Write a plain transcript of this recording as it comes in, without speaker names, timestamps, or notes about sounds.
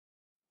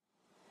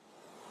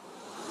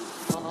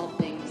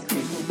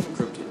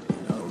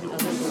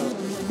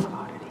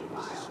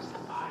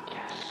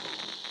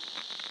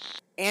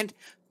And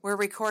we're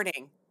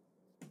recording.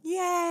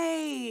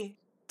 Yay!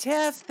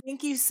 Tiff,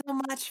 thank you so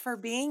much for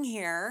being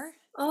here.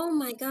 Oh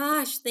my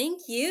gosh,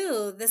 thank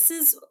you. This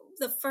is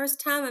the first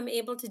time I'm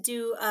able to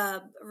do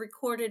a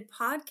recorded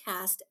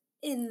podcast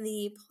in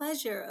the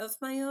pleasure of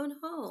my own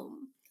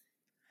home.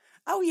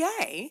 Oh,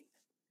 yay.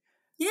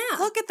 Yeah.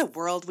 Look at the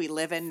world we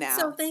live in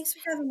So now. thanks for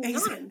having me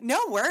on. No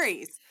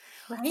worries.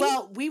 Right?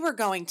 Well, we were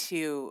going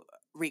to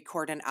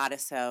record an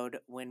episode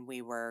when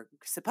we were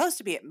supposed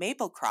to be at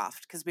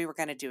Maplecroft because we were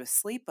going to do a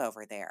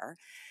sleepover there.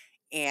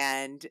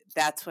 And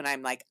that's when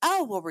I'm like,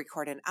 oh, we'll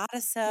record an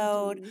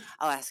episode. Hmm.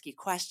 I'll ask you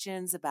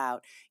questions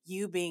about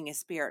you being a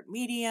spirit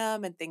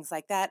medium and things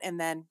like that. And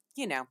then,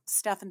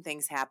 stuff and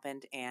things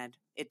happened and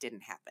it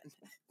didn't happen.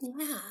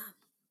 Yeah.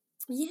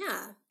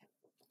 Yeah.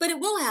 But it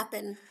will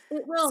happen.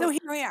 It So will. here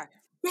we are.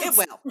 It Yes.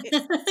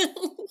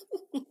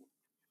 will.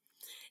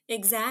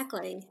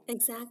 Exactly.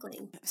 Exactly.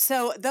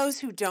 So those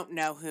who don't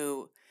know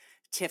who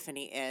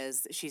Tiffany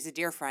is, she's a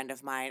dear friend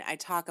of mine. I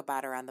talk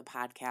about her on the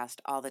podcast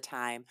all the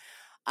time.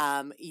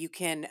 You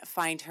can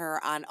find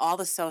her on all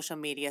the social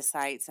media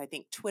sites. I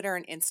think Twitter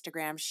and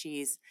Instagram.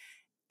 She's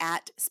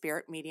at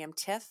Spirit Medium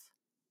Tiff,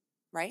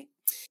 right?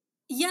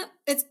 Yep.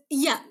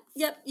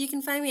 You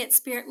can find me at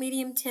Spirit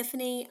Medium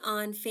Tiffany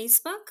on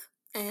Facebook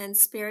and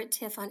Spirit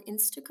Tiff on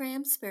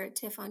Instagram, Spirit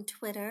Tiff on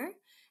Twitter,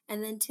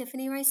 and then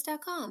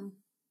TiffanyRice.com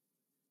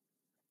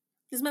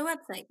is my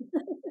website.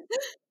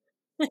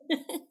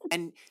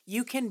 And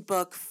you can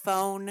book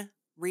phone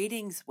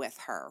readings with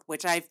her,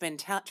 which I've been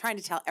trying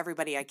to tell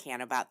everybody I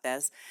can about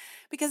this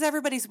because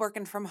everybody's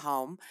working from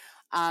home.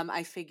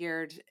 I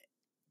figured,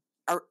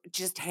 or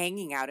just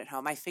hanging out at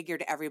home, I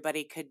figured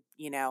everybody could,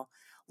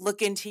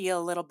 look into you a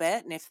little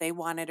bit. And if they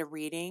wanted a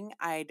reading,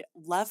 I'd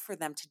love for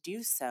them to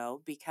do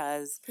so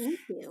because Thank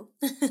you.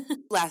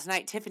 last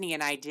night, Tiffany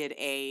and I did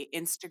a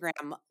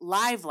Instagram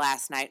live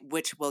last night,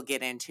 which we'll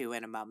get into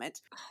in a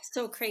moment.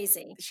 So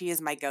crazy. She is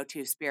my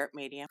go-to spirit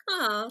medium.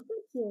 Oh, thank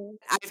you.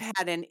 I've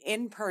had an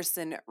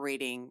in-person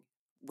reading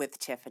with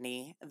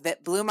Tiffany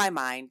that blew my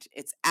mind.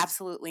 It's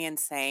absolutely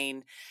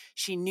insane.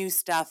 She knew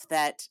stuff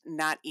that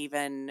not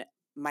even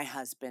my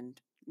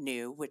husband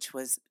knew, which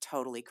was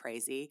totally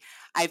crazy.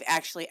 I've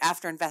actually,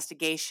 after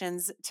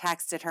investigations,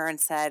 texted her and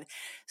said,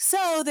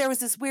 so there was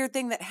this weird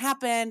thing that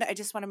happened. I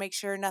just want to make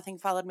sure nothing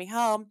followed me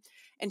home.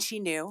 And she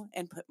knew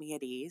and put me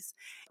at ease.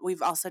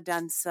 We've also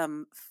done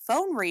some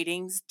phone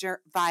readings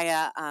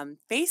via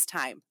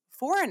FaceTime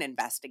for an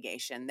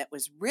investigation that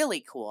was really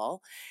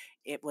cool.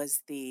 It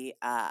was the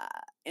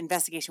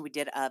investigation we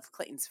did of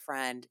Clayton's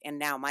friend and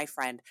now my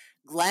friend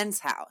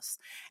Glenn's house.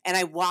 And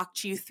I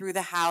walked you through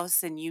the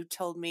house and you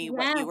told me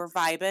what you Yes. were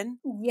vibing.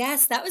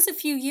 Yes, that was a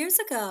few years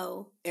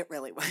ago. It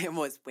really it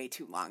was way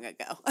too long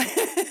ago.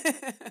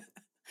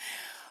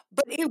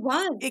 But It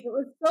was. it, It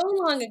was so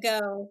long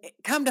ago.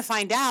 come to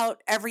find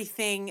out,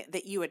 everything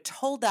that you had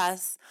told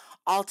us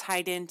all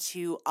tied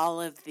into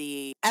all of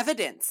the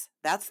evidence.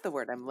 That's the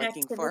word I'm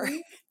looking for.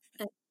 Activity.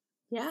 Uh,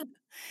 Yeah.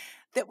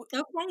 that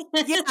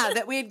Okay.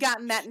 that we had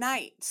gotten that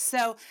night.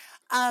 So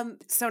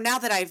now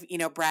that I've,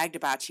 bragged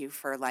about you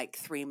for like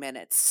 3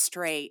 minutes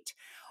straight,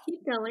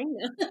 Keep going.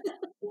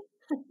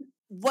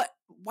 why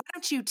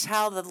don't you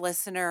tell the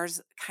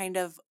listeners kind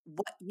of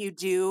what you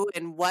do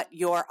and what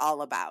you're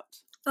all about?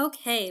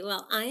 Okay,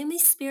 well, I am a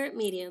spirit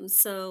medium.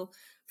 So,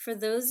 for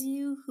those of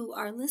you who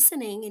are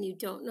listening and you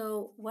don't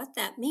know what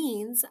that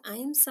means, I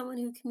am someone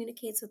who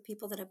communicates with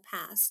people that have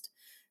passed.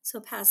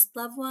 So, past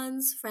loved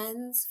ones,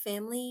 friends,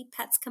 family,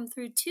 pets come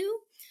through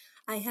too.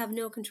 I have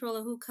no control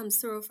of who comes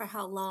through for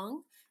how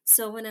long.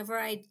 So, whenever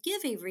I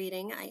give a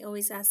reading, I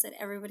always ask that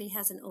everybody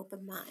has an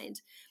open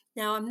mind.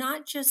 Now, I'm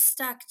not just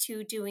stuck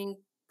to doing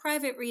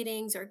private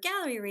readings or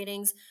gallery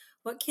readings.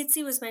 What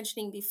Kitsy was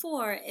mentioning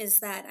before is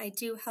that I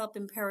do help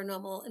in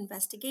paranormal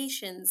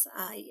investigations.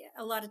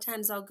 A lot of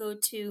times I'll go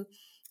to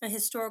a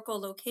historical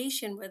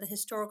location where the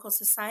historical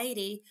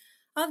society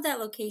of that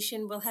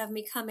location will have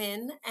me come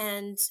in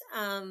and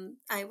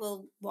I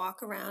will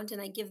walk around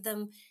and I give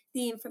them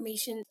the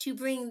information to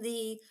bring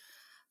the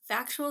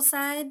factual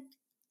side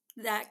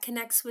that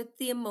connects with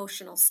the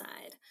emotional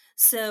side.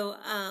 So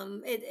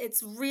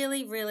it's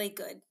really, really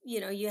good.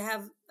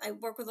 I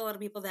work with a lot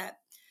of people that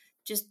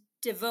just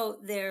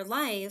devote their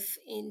life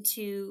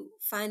into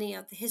finding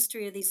out the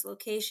history of these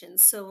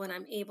locations. So when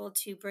I'm able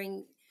to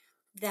bring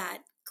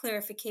that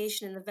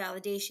clarification and the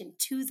validation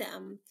to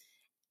them,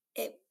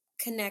 it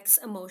connects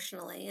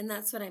emotionally. And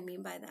that's what I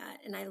mean by that.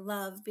 And I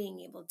love being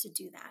able to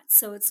do that.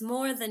 So it's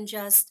more than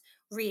just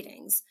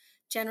readings.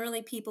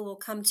 Generally, people will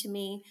come to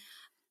me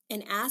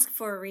and ask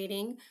for a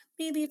reading,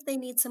 maybe if they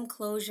need some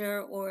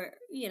closure or,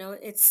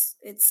 it's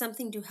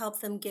something to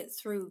help them get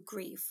through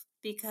grief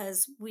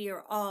because we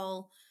are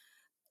all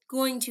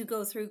going to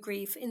go through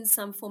grief in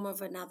some form or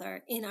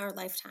another in our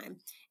lifetime.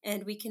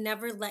 And we can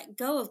never let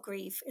go of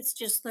grief. It's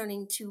just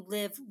learning to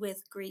live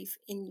with grief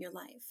in your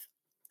life.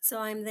 So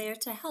I'm there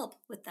to help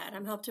with that.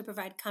 I'm help to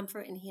provide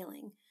comfort and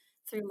healing.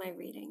 through my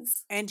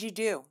readings. And you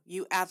do.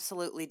 You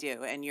absolutely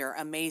do. And you're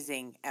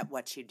amazing at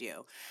what you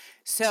do.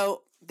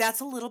 So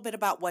that's a little bit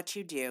about what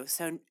you do.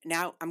 So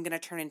now I'm going to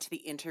turn into the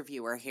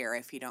interviewer here,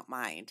 if you don't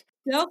mind.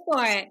 Go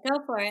for it. Go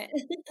for it.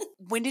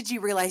 When did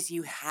you realize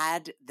you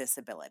had this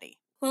ability?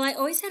 Well, I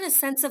always had a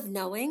sense of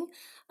knowing,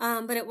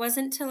 but it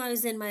wasn't until I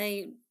was in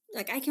my,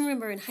 like, I can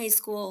remember in high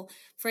school,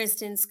 for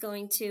instance,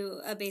 going to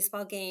a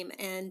baseball game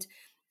and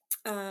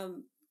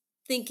um,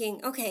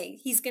 thinking, okay,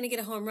 he's going to get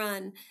a home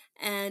run.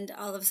 And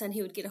all of a sudden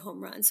he would get a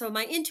home run. So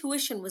my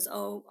intuition was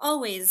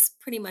always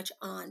pretty much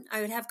on.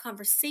 I would have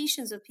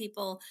conversations with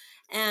people.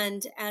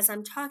 And as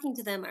I'm talking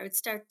to them, I would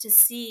start to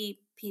see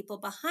people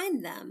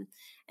behind them.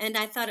 And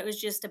I thought it was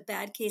just a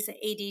bad case of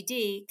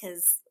ADD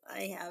because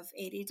I have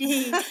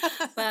ADD.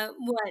 But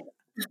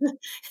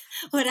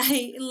what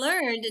I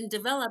learned and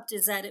developed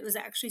is that it was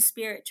actually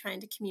spirit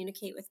trying to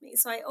communicate with me.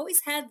 So I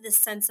always had this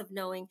sense of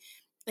knowing,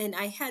 and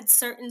I had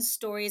certain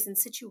stories and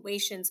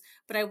situations,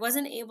 but I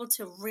wasn't able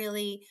to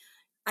really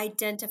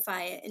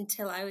identify it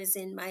until I was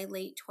in my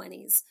late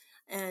 20s.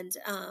 And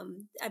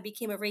I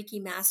became a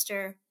Reiki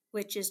master,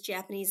 which is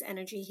Japanese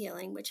energy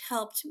healing, which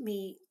helped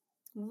me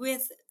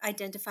with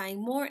identifying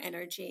more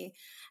energy.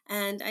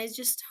 And I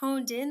just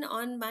honed in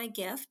on my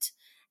gift.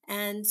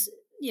 And,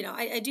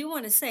 I do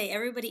want to say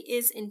everybody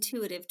is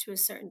intuitive to a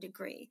certain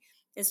degree.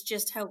 It's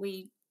just how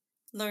we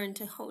learn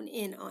to hone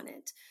in on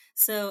it.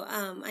 So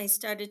I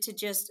started to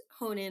just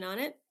hone in on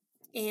it.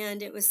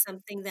 And it was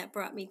something that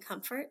brought me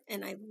comfort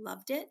and I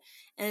loved it.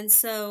 And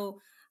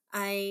so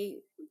I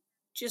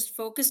just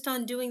focused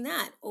on doing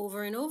that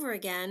over and over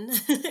again.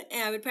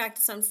 And I would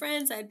practice on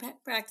friends, I'd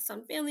practice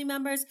on family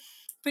members,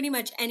 pretty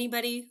much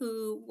anybody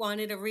who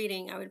wanted a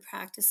reading, I would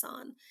practice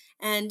on.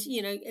 And,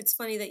 it's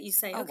funny that you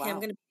say, Oh, okay, I'm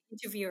wow. going to be an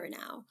interviewer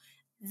now.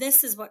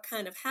 This is what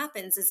kind of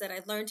happens is that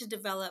I learned to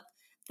develop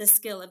the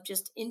skill of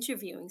just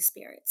interviewing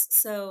spirits.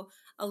 So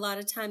a lot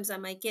of times I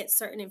might get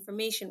certain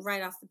information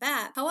right off the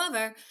bat.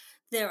 However,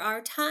 there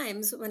are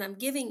times when I'm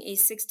giving a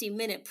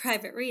 60-minute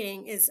private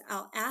reading is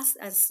I'll ask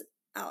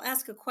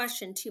a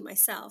question to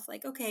myself,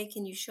 like, okay,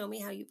 can you show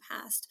me how you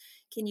passed?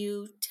 Can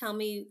you tell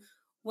me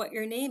what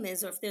your name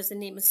is or if there's a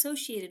name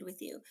associated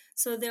with you?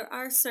 So there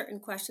are certain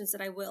questions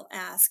that I will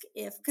ask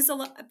because a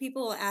lot of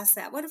people will ask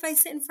that. What if I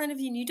sit in front of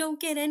you and you don't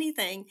get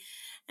anything?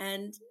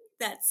 And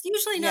that's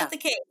usually not Yeah, the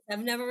case.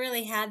 I've never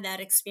really had that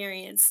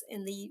experience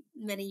in the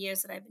many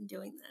years that I've been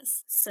doing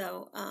this.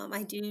 So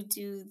I do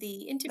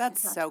the interview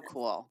that's process. so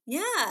cool.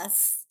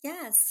 Yes,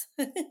 yes.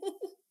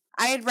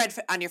 I had read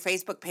on your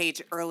Facebook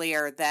page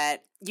earlier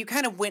that you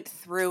kind of went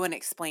through and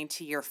explained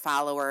to your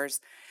followers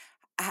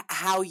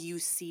how you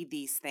see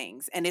these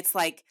things. And it's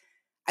like,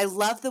 I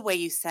love the way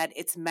you said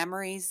it's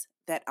memories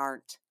that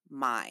aren't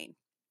mine.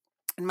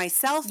 And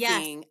myself Yes,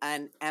 being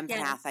an empath,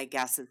 yes. I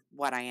guess is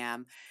what I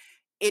am,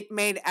 it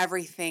made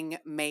everything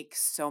make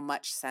so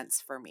much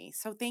sense for me.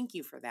 So thank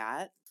you for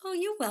that. Oh,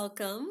 you're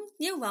welcome.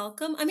 You're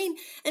welcome. I mean,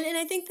 and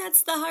I think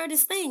that's the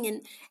hardest thing.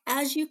 And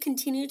as you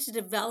continue to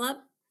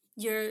develop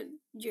your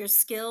your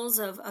skills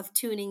of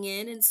tuning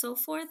in and so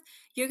forth,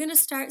 you're gonna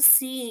start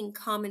seeing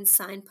common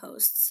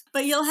signposts.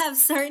 But you'll have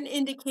certain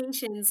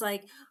indications,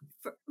 like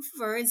for,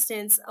 for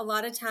instance, a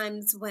lot of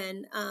times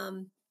when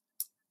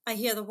I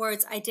hear the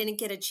words, I didn't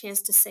get a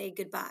chance to say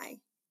goodbye.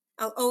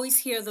 I'll always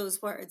hear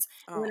those words.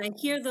 And when I Oh,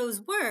 hear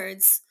those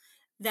words,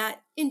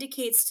 that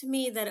indicates to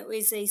me that it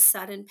was a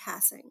sudden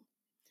passing.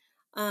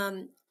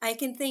 I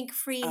can think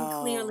free and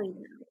clearly oh,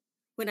 now.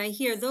 When I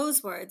hear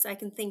those words, I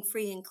can think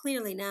free and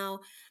clearly now,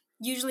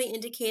 usually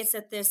indicates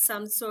that there's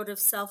some sort of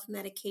self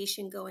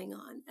medication going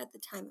on at the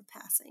time of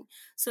passing.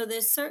 So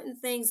there's certain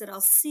things that I'll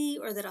see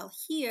or that I'll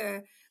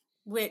hear,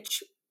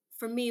 which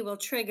for me will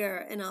trigger,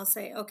 and I'll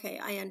say, okay,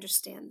 I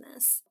understand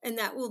this. And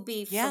that will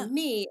be for yeah.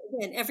 me,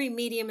 again, every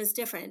medium is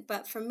different,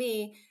 but for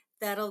me,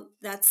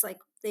 that's like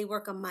they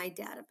work on my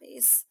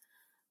database.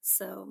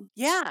 So,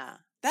 Yeah.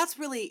 That's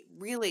really,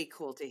 really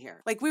cool to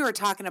hear. Like we were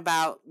talking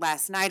about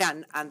last night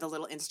on the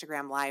little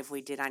Instagram live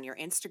we did on your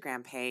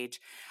Instagram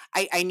page.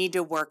 I need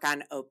to work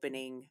on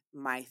opening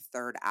my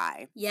third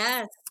eye.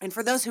 yes. And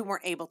for those who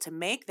weren't able to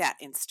make that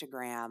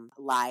Instagram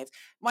live,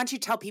 why don't you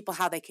tell people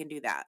how they can do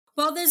that?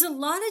 Well, there's a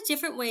lot of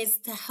different ways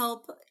to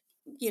help,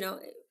 you know,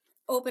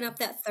 open up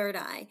that third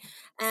eye.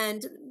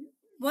 And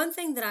one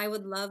thing that I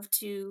would love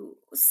to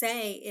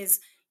say is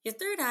your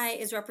third eye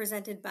is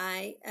represented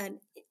by a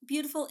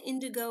beautiful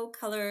indigo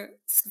color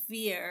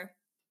sphere,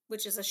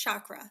 which is a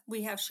chakra.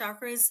 We have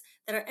chakras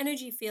that are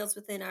energy fields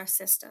within our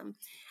system.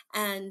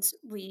 And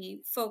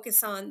we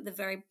focus on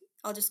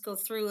I'll just go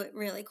through it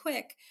really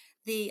quick.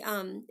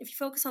 If you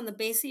focus on the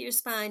base of your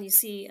spine, you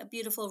see a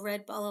beautiful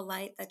red ball of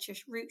light. That's your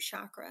root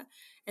chakra.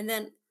 And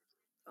then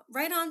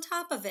right on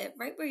top of it,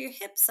 right where your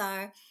hips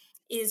are,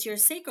 is your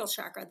sacral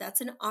chakra. That's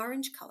an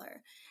orange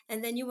color.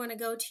 And then you want to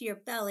go to your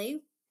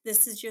belly.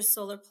 This is your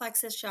solar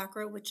plexus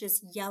chakra, which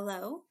is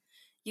yellow.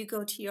 You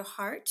go to your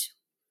heart,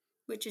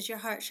 which is your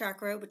heart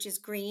chakra, which is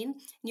green.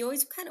 And you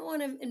always kind of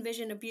want to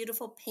envision a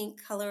beautiful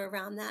pink color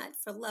around that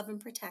for love and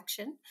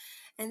protection.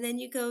 And then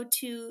you go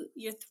to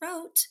your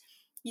throat,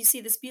 you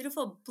see this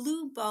beautiful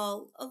blue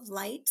ball of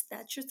light.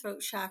 That's your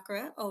throat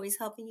chakra, always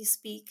helping you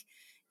speak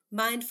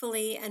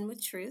mindfully and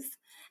with truth.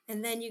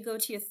 And then you go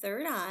to your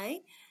third eye,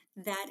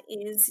 that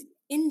is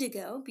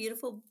indigo,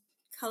 beautiful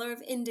color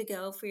of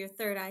indigo for your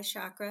third eye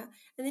chakra.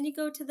 And then you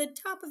go to the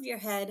top of your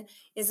head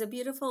is a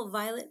beautiful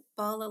violet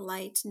ball of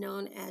light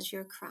known as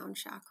your crown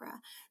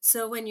chakra.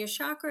 So when your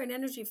chakra and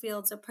energy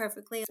fields are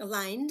perfectly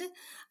aligned,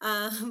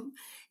 um,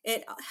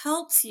 it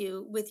helps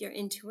you with your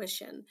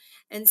intuition.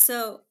 And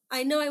so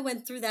I know I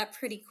went through that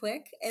pretty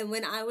quick. And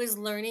when I was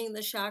learning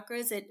the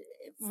chakras, it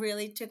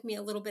really took me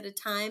a little bit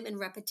of time and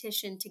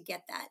repetition to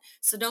get that.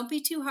 So don't be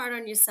too hard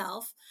on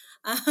yourself.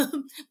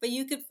 But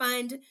you could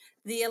find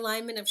the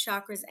alignment of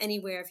chakras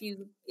anywhere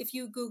if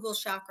you Google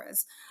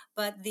chakras.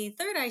 But the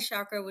third eye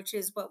chakra, which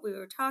is what we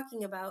were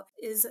talking about,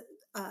 is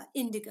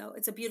indigo.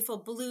 It's a beautiful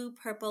blue,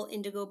 purple,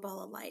 indigo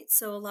ball of light.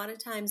 So a lot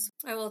of times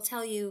I will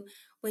tell you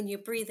when you're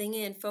breathing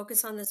in,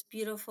 focus on this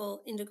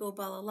beautiful indigo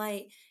ball of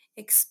light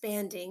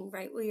expanding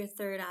right where your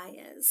third eye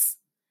is.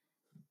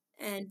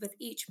 And with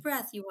each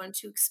breath, you want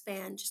to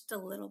expand just a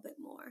little bit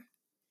more.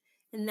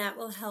 And that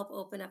will help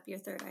open up your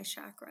third eye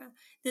chakra.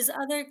 There's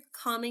other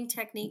calming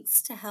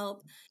techniques to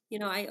help.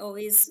 I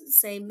always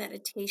say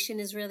meditation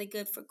is really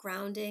good for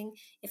grounding.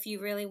 If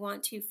you really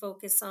want to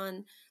focus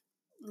on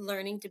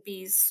learning to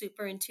be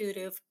super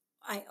intuitive,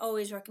 I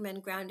always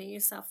recommend grounding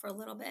yourself for a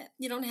little bit.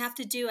 You don't have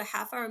to do a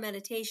half-hour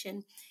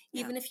meditation.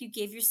 Yeah. Even if you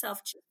give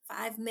yourself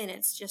 5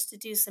 minutes just to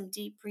do some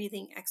deep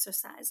breathing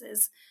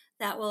exercises,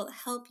 that will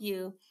help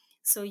you.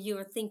 So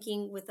you're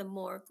thinking with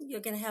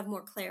you're going to have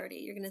more clarity.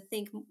 You're going to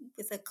think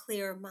with a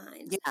clear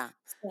mind. Yeah.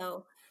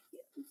 So,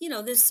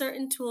 there's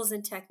certain tools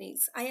and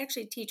techniques. I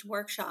actually teach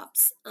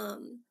workshops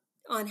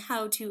on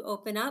how to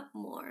open up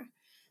more.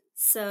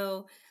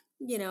 So,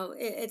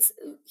 it's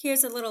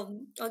here's a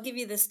little, I'll give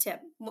you this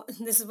tip.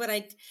 This is what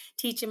I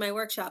teach in my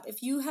workshop.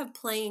 If you have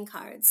playing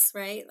cards,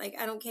 right? Like,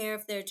 I don't care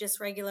if they're just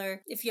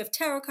regular, if you have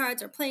tarot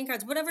cards or playing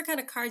cards, whatever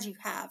kind of cards you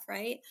have,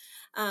 right?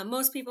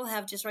 Most people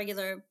have just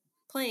regular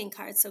playing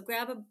cards. So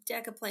grab a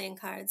deck of playing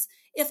cards.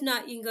 If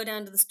not, you can go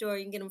down to the store.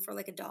 You can get them for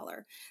like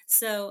 $1.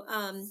 So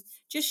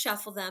just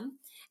shuffle them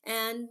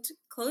and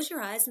close your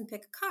eyes and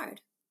pick a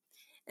card.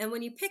 And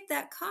when you pick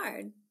that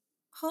card,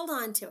 hold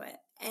on to it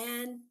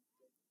and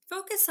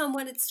focus on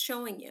what it's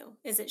showing you.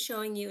 Is it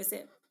showing you, is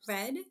it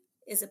red?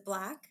 Is it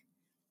black?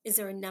 Is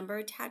there a number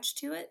attached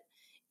to it?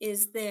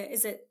 Is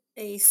it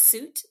a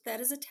suit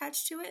that is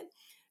attached to it?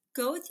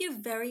 Go with your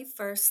very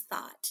first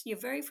thought. Your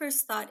very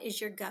first thought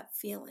is your gut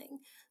feeling.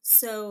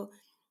 So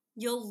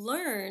you'll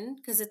learn,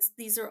 because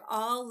these are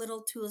all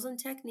little tools and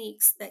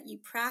techniques that you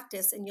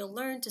practice, and you'll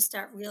learn to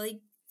start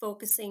really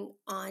focusing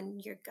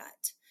on your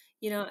gut.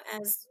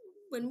 As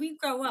when we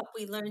grow up,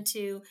 we learn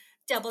to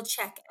double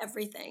check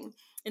everything,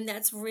 and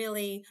that's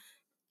really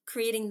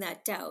creating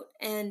that doubt.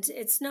 And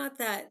it's not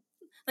that,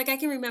 like, I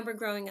can remember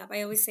growing up,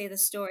 I always say the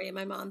story of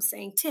my mom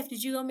saying, "Tiff,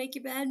 did you go make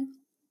your bed?"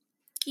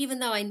 Even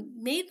though I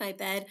made my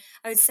bed,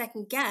 I would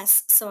second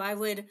guess. So I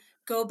would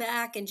go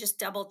back and just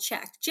double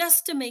check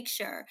just to make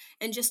sure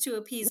and just to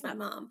appease my Yeah.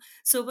 mom.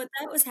 So what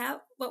Yeah.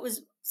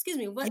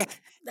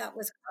 that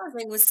was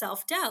causing was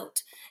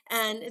self-doubt.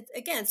 And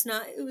again,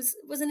 it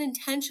wasn't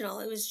intentional.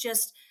 It was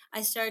just,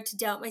 I started to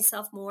doubt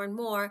myself more and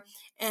more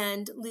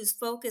and lose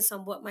focus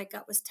on what my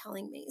gut was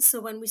telling me. So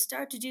when we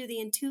start to do the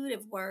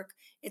intuitive work,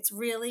 it's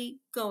really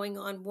going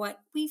on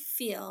what we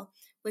feel,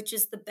 which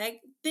is the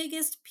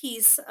biggest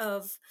piece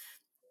of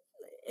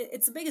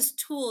it's the biggest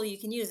tool you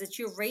can use. It's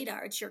your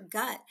radar, it's your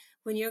gut.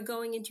 When you're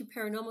going into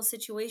paranormal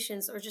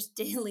situations or just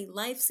daily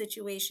life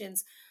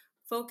situations,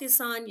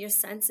 focus on your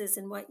senses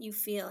and what you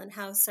feel and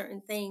how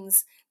certain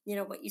things,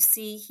 what you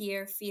see,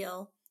 hear,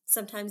 feel,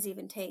 sometimes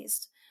even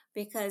taste,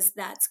 because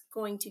that's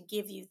going to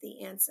give you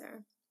the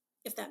answer,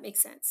 if that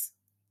makes sense.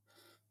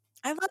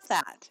 I love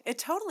that. It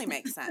totally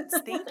makes sense.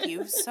 Thank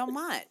you so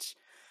much.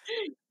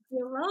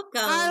 You're I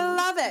welcome.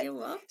 love it.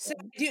 You're So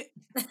welcome.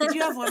 I do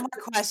have one more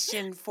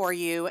question for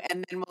you,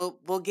 and then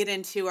we'll get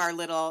into our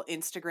little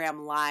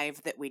Instagram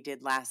live that we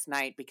did last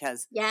night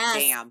because Yes,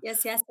 bam.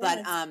 yes, yes, But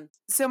yes.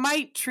 so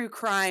my true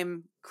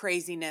crime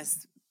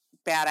craziness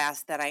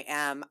badass that I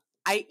am,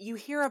 you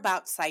hear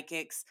about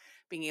psychics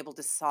being able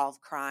to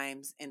solve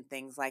crimes and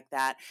things like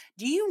that.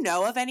 Do you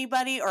know of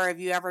anybody or have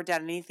you ever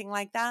done anything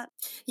like that?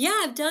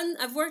 Yeah,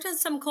 I've worked on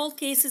some cold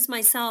cases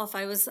myself.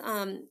 I was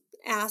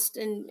asked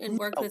and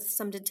worked No. with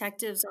some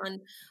detectives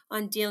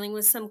on dealing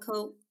with some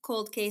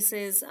cold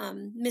cases,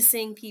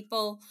 missing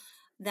people,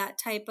 that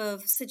type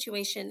of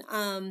situation.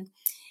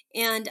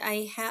 And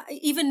I have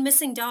even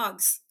missing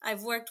dogs.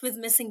 I've worked with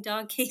missing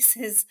dog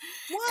cases,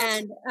 What?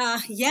 and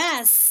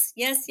yes,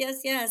 yes,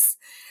 yes, yes.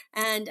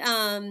 And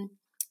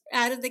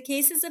out of the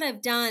cases that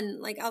I've done,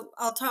 like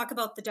I'll talk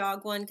about the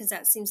dog one because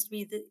that seems to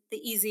be the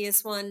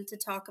easiest one to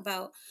talk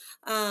about.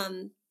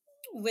 Um,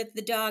 with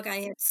the dog,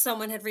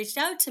 someone had reached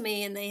out to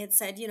me and they had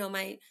said,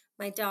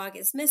 my dog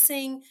is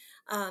missing.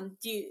 Can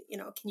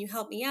you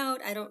help me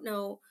out? I don't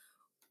know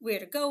where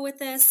to go with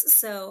this.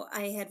 So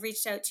I had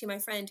reached out to my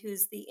friend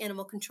who's the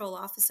animal control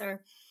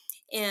officer,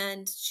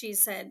 And she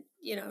said,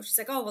 she's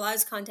like, oh, well, I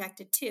was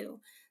contacted too.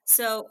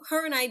 So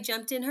her and I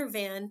jumped in her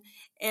van,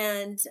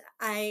 and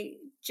I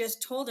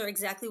just told her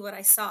exactly what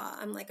I saw.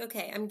 I'm like,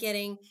 okay,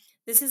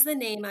 this is the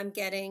name I'm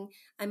getting.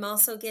 I'm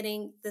also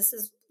getting, this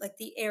is like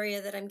the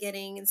area that I'm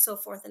getting, and so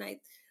forth. And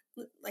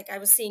I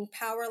was seeing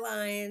power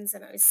lines,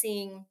 and I was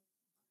seeing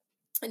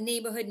a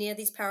neighborhood near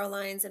these power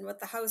lines and what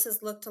the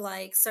houses looked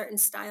like, certain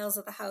styles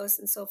of the house,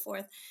 and so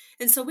forth.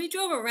 And so we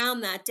drove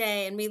around that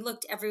day, and we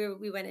looked everywhere.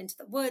 We went into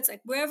the woods,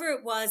 like wherever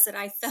it was that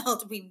I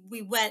felt,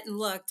 we went and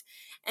looked.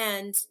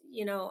 And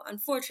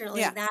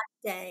unfortunately, Yeah. that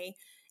day,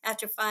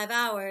 after 5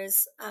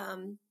 hours,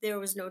 there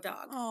was no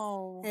dog.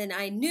 Oh, And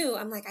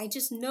I'm like, I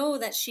just know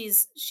that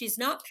she's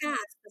not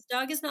passed. This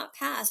dog is not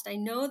passed. I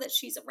know that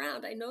she's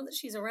around. I know that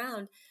she's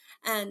around.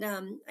 And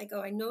I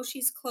go, I know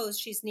she's close.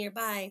 She's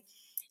nearby.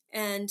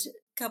 And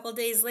a couple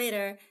days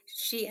later,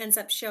 she ends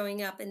up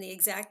showing up in the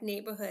exact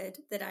neighborhood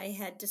that I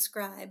had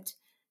described,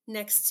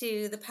 next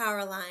to the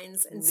power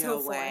lines and so no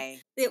forth.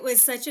 way. It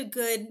was such a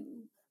good,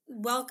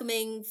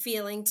 welcoming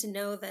feeling to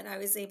know that I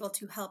was able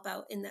to help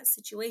out in that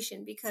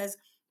situation, because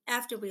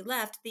after we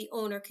left, the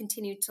owner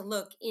continued to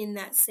look in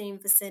that same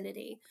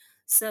vicinity.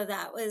 So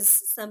that was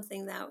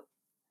something that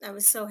I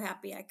was so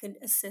happy I could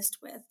assist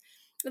with.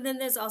 But then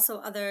there's also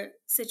other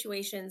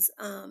situations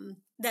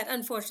that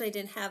unfortunately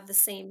didn't have the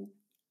same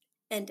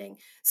ending.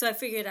 So I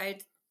figured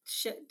I'd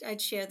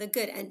share the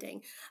good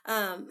ending.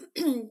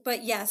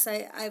 But yes,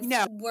 I've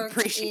No, I worked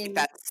appreciate in.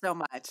 that so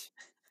much.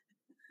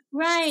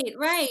 Right,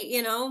 right.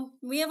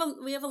 We have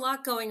a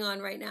lot going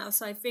on right now,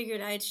 so I figured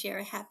I'd share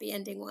a happy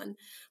ending one.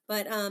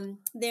 But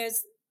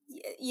there's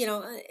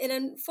and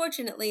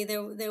unfortunately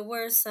there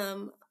were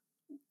some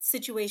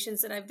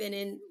situations that I've been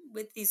in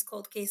with these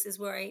cold cases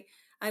where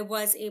I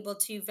was able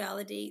to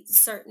validate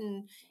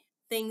certain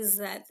things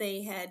that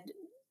they had,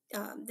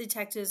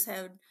 detectives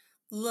had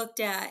looked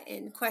at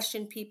and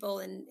questioned people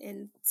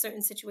in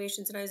certain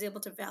situations, and I was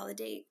able to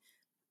validate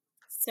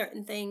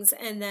certain things,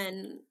 and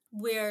then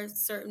where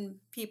certain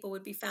people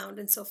would be found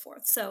and so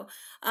forth.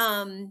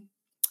 Um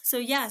so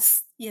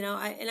yes,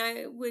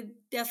 I would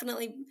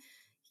definitely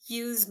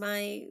use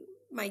my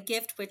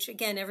gift, which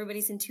again,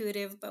 everybody's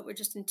intuitive, but we're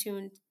just in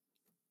tune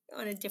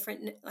on a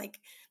different, like,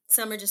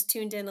 some are just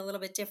tuned in a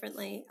little bit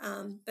differently.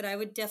 But I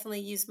would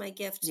definitely use my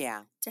gift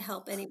Yeah. to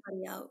help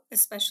anybody out,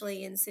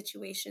 especially in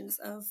situations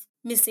of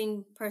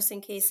missing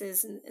person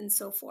cases and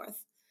so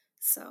forth.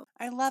 So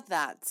I love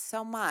that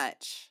so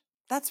much.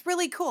 That's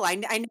really cool. I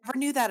never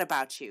knew that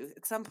about you.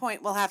 At some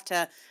point, we'll have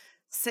to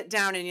sit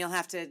down and you'll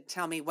have to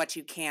tell me what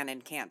you can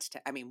and can't.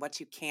 I mean, what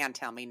you can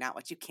tell me, not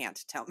what you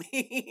can't tell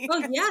me.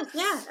 oh yeah,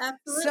 yeah, So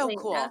absolutely,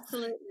 cool.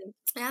 absolutely,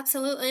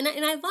 absolutely,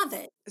 and I love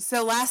it.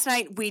 So last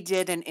night we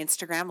did an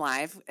Instagram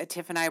live.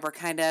 Tiff and I were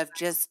kind of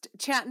just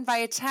chatting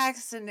via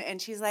text,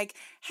 and she's like,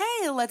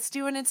 "Hey, let's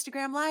do an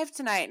Instagram live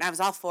tonight." And I was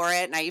all for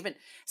it. And I even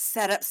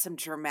set up some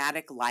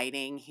dramatic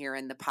lighting here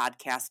in the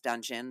podcast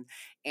dungeon,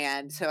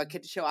 and so I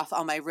could show off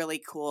all my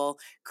really cool,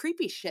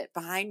 creepy shit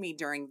behind me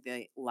during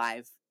the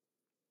live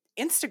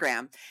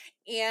Instagram.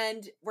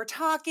 And we're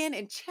talking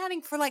and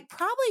chatting for like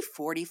probably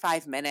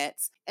 45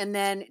 minutes. And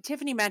then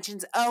Tiffany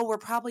mentions, oh, we're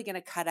probably going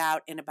to cut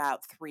out in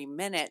about 3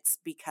 minutes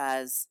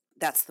because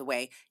that's the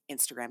way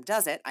Instagram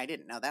does it. I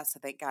didn't know that.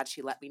 So thank God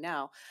she let me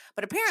know.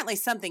 But apparently,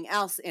 something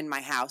else in my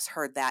house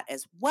heard that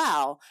as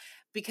well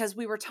because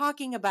we were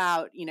talking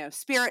about,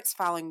 spirits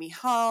following me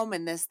home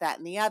and this, that,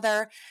 and the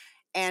other.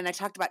 And I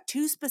talked about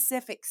two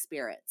specific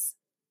spirits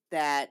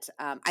that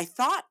I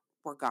thought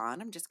were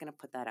gone. I'm just going to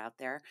put that out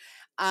there.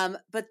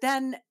 But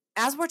then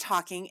as we're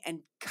talking and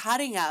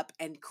cutting up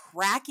and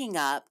cracking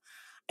up,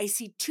 I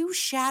see two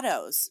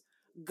shadows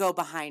go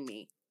behind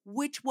me,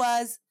 which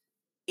was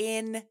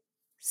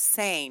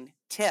insane.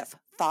 Tiff,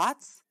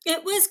 thoughts?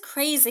 It was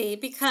crazy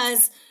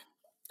because,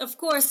 of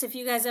course, if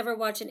you guys ever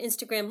watch an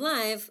Instagram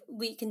live,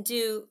 we can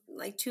do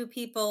like two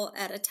people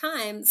at a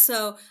time.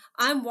 So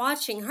I'm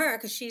watching her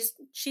because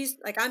she's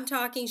like, I'm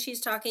talking, she's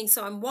talking,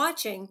 so I'm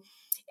watching.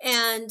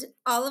 And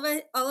all of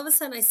a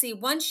sudden I see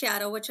one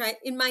shadow, which I,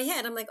 in my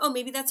head, I'm like, oh,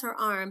 maybe that's her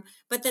arm.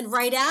 But then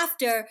right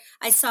after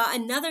I saw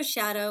another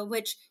shadow,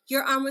 which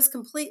your arm was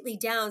completely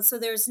down. So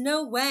there's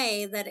no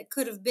way that it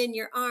could have been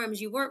your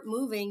arms. You weren't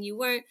moving. You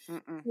weren't,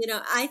 Mm-mm.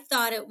 I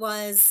thought it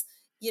was,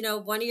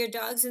 one of your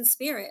dogs in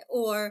spirit,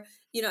 or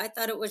I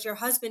thought it was your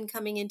husband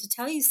coming in to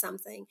tell you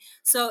something.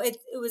 So it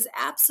was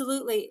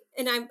absolutely,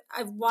 and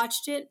I've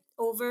watched it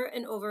over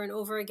and over and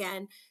over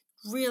again,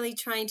 really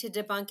trying to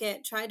debunk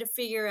it, trying to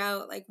figure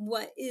out like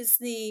what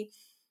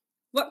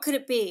could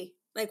it be?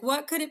 Like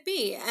what could it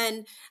be?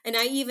 And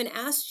I even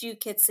asked you,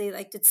 Kitsy,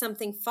 like, did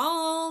something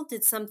fall?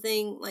 Did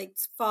something like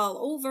fall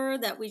over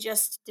that we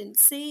just didn't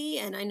see?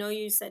 And I know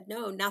you said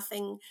no,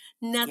 nothing,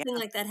 Yeah, nothing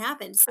like that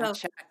happened. I So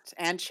checked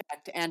and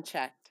checked and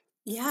checked.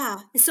 yeah.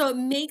 So it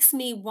makes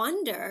me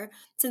wonder,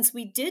 since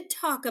we did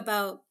talk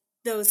about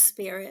those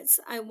spirits,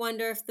 I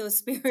wonder if those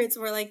spirits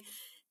were like,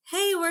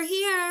 hey, we're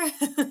here.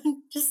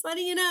 Just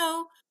letting you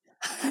know.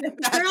 It's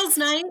that's girls'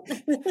 night.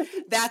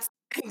 That's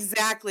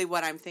exactly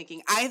what I'm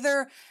thinking.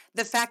 Either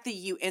the fact that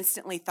you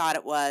instantly thought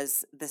it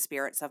was the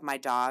spirits of my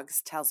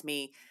dogs tells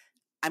me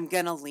I'm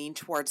going to lean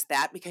towards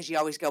that because you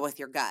always go with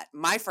your gut.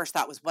 My first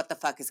thought was, what the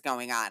fuck is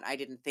going on? I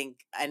didn't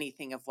think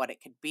anything of what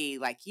it could be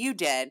like you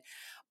did,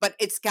 but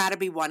it's got to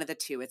be one of the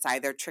two. It's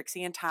either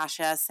Trixie and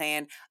Tasha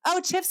saying,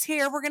 oh, Tiff's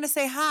here. We're going to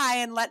say hi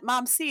and let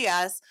mom see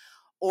us.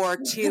 Or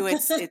two,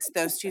 it's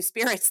those two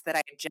spirits that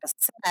I had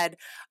just said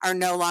are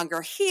no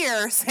longer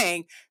here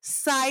saying,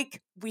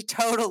 psych, we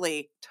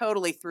totally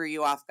threw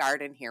you off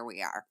guard and here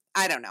we are.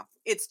 I don't know.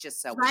 It's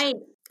just so weird.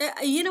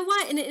 Right. You know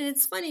what? And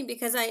it's funny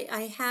because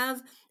I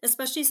have,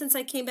 especially since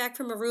I came back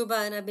from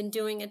Aruba and I've been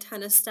doing a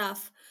ton of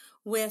stuff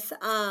with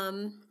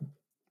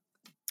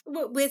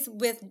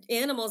with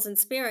animals and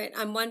spirit.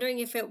 I'm wondering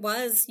if it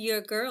was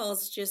your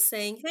girls just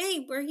saying,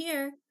 "Hey, we're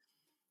here."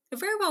 It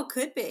very well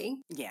could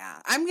be. Yeah,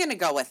 I'm going to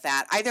go with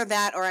that. Either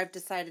that or I've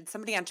decided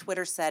somebody on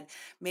Twitter said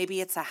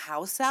maybe it's a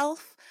house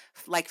elf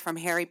like from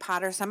Harry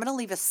Potter. So I'm going to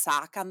leave a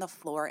sock on the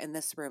floor in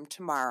this room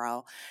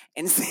tomorrow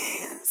and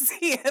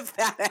see if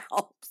that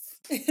helps.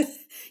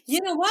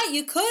 You know what?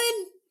 You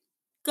could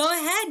go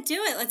ahead,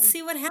 do it. Let's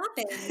see what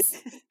happens.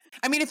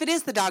 I mean, if it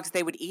is the dogs,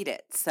 they would eat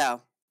it.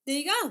 So There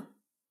you go.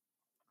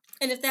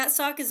 And if that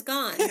sock is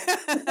gone.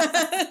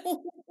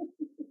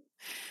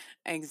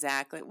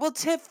 exactly. Well,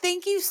 Tiff,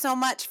 thank you so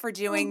much for Oh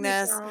doing my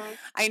this. gosh.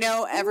 I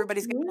know Thank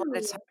everybody's got a lot of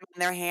you. time on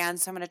their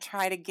hands, so I'm going to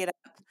try to get up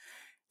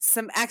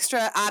some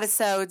extra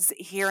episodes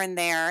here and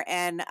there,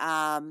 and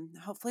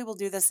hopefully we'll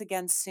do this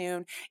again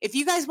soon. If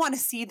you guys want to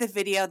see the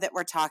video that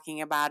we're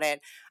talking about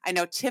it, I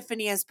know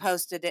Tiffany has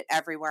posted it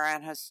everywhere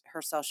on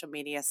her social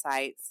media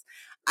sites.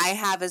 I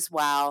have as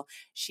well.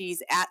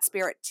 She's at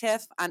Spirit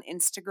Tiff on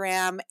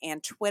Instagram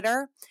and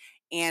Twitter.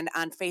 And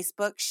on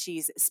Facebook,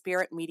 she's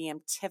Spirit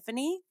Medium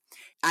Tiffany.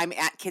 I'm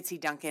at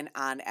Kitsy Duncan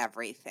on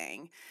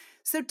everything.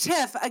 So,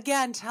 Tiff,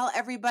 again, tell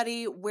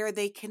everybody where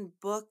they can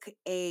book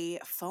a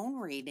phone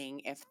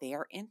reading if they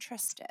are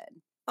interested.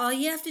 All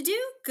you have to do,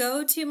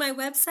 go to my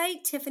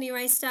website,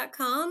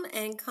 tiffanyrice.com,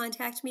 and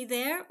contact me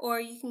there, or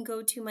you can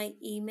go to my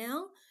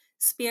email,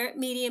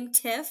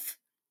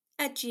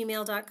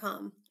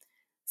 spiritmediumtiff@gmail.com.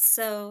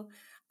 So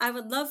I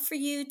would love for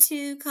you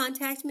to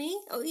contact me,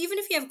 or even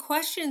if you have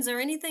questions or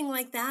anything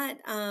like that.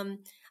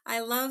 I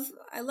love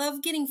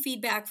getting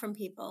feedback from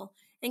people.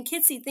 And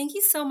Kitsy, thank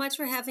you so much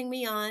for having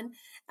me on.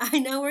 I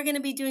know we're going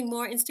to be doing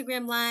more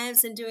Instagram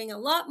lives and doing a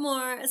lot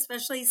more,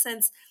 especially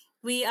since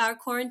we are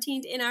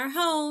quarantined in our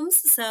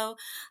homes. So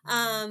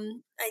I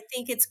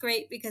think it's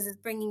great because it's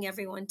bringing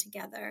everyone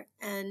together.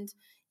 And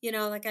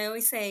like I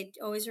always say,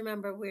 always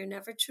remember we're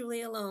never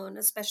truly alone,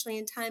 especially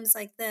in times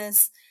like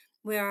this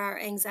where our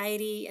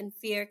anxiety and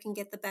fear can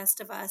get the best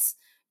of us.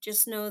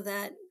 Just know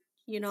that,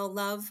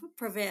 love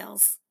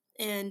prevails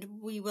and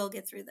we will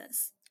get through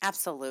this.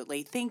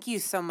 Absolutely. Thank you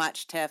so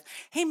much, Tiff.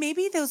 Hey,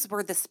 maybe those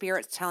were the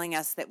spirits telling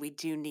us that we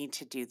do need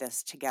to do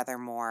this together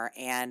more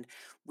and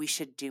we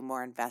should do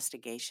more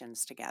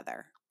investigations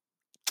together.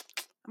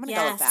 I'm going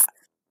to go with Yes. that.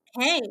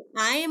 Hey,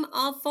 I am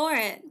all for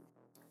it.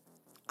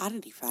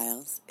 Oddity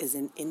Files is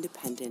an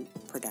independent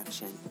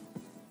production.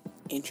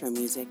 Intro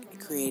music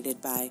created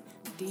by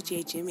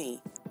DJ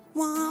Jimmy.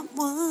 Wah,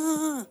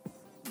 wah.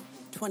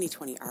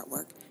 2020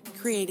 artwork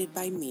created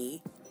by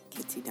me,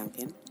 Kitsy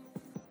Duncan.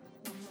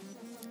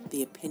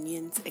 The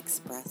opinions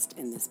expressed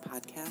in this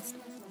podcast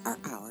are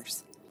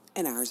ours,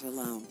 and ours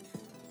alone.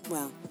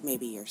 Well,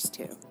 maybe yours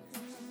too.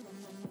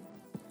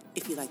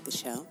 If you like the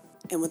show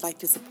and would like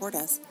to support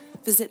us,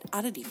 visit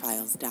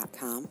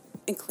oddityfiles.com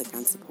and click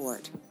on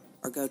support,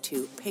 or go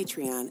to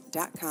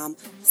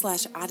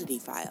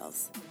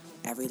patreon.com/oddityfiles.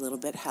 Every little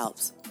bit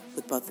helps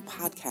with both the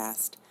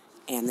podcast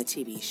and the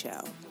TV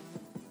show.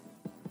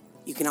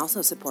 You can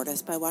also support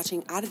us by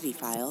watching Oddity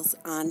Files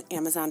on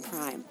Amazon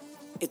Prime.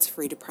 It's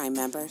free to Prime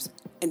members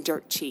and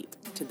dirt cheap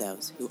to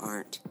those who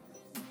aren't.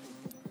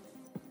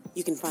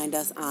 You can find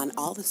us on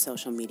all the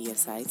social media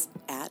sites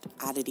at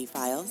Oddity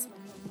Files.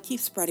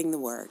 Keep spreading the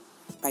word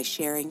by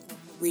sharing,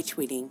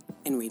 retweeting,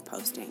 and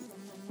reposting.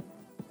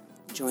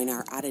 Join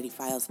our Oddity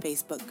Files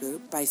Facebook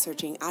group by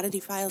searching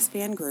Oddity Files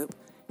Fan Group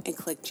and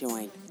click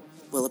Join.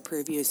 We'll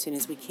approve you as soon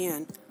as we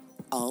can.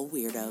 All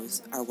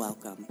weirdos are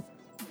welcome.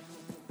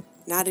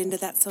 Not into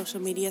that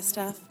social media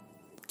stuff?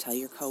 Tell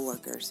your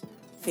coworkers,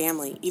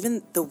 family,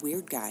 even the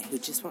weird guy who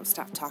just won't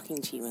stop talking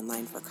to you in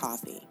line for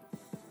coffee.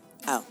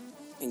 Oh,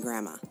 and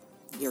Grandma.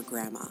 Your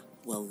grandma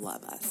will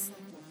love us.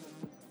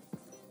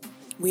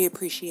 We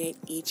appreciate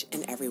each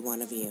and every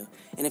one of you,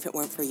 and if it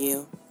weren't for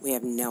you, we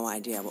have no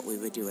idea what we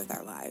would do with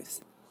our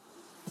lives.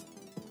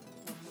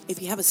 If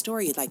you have a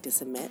story you'd like to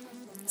submit,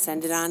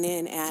 send it on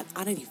in at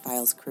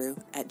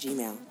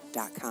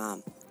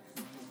oddityfilescrew@gmail.com.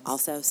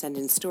 Also, send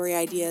in story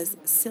ideas,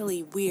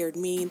 silly, weird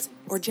memes,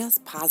 or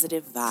just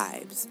positive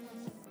vibes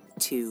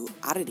to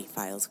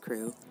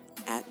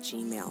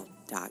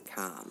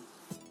oddityfilescrew@gmail.com.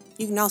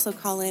 You can also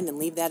call in and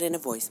leave that in a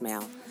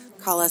voicemail.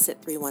 Call us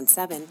at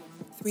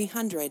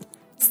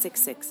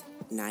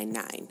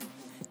 317-300-6699.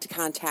 To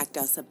contact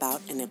us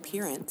about an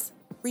appearance,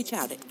 reach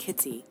out at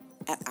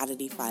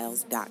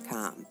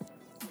Kitsy@oddityfiles.com.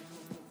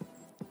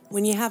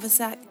 When you have a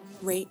sec,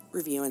 rate,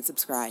 review, and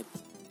subscribe.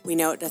 We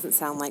know it doesn't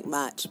sound like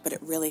much, but it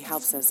really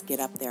helps us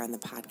get up there in the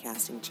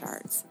podcasting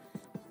charts.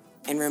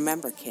 And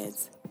remember,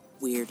 kids,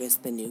 weird is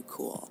the new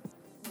cool.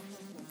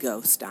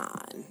 Ghost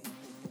on.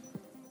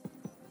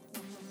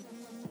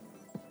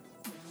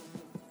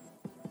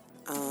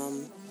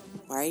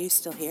 Why are you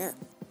still here?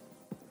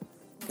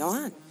 Go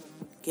on.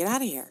 Get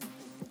out of here.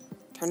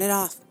 Turn it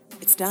off.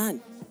 It's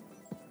done.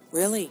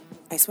 Really.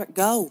 I swear.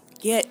 Go.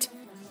 Get.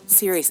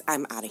 Serious.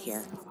 I'm out of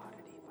here.